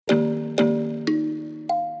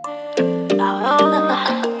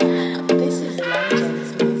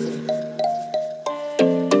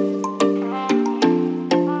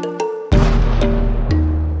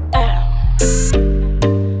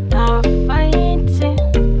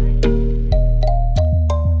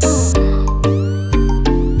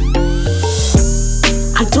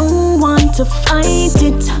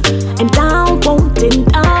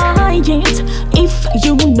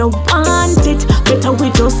no want it, better we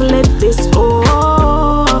just let this go.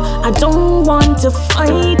 I don't want to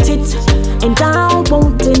fight it, and I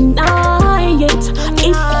won't deny it.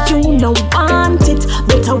 If you no want it,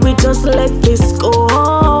 better we just let this go.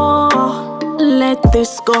 Let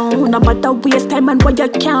this go. No matter waste time and what you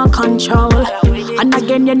can't control. And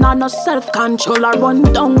again, you know no self-control. I run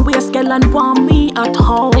down waste girl and want me at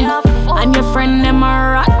home. And your friend them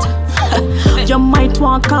a rat. You might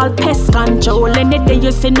want call pest control. Any day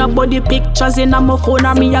you see nobody pictures in my phone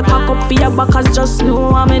or me a cock up for your back, cause just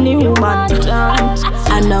know I'm a human don't.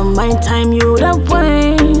 And on my time you the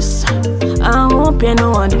waste. I hope you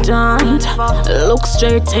know I don't. Look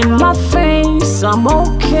straight in my face, I'm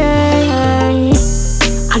okay.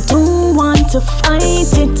 I don't want to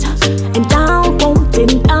fight it, and I won't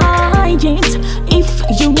deny it. If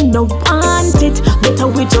you no want it, better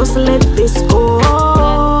we just let this go.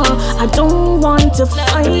 I don't want to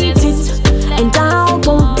fight it, and I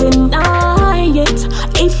won't deny it.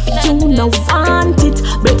 If you no want it,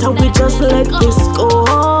 better we just let this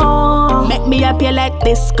go. Make me happy, let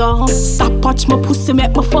this go. Stop watch my pussy,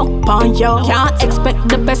 make me fuck on you. Can't expect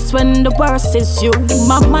the best when the worst is you.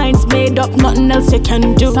 My mind's made up, nothing else you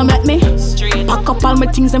can do. So let me pack up all my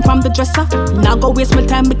things and from the dresser. Now go waste my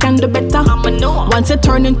time, we can do better. Once you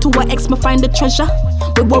turn into an ex, me find the treasure.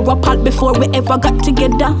 We were apart before we ever got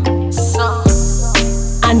together.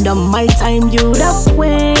 And on my time you the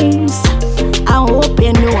waste. I hope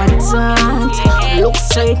you know I don't. Look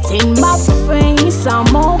straight in my face,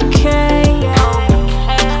 I'm okay.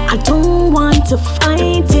 I don't want to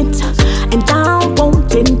fight it, and I won't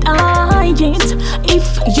deny it.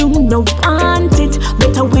 If you no want it,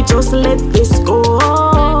 better we just let this go.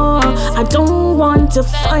 I don't want to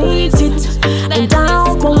fight it, and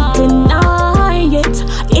I won't deny it.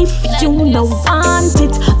 If you no want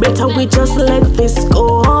it, better we just let this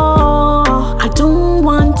go. I don't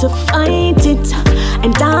want to fight it,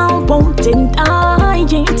 and I won't deny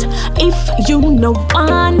it. If you no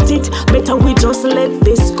want it, better we just let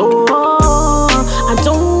this go. I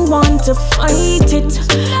don't want to fight it,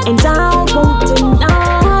 and I won't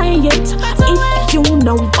deny it. If you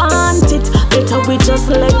no want it, better we just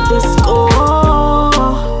let this go.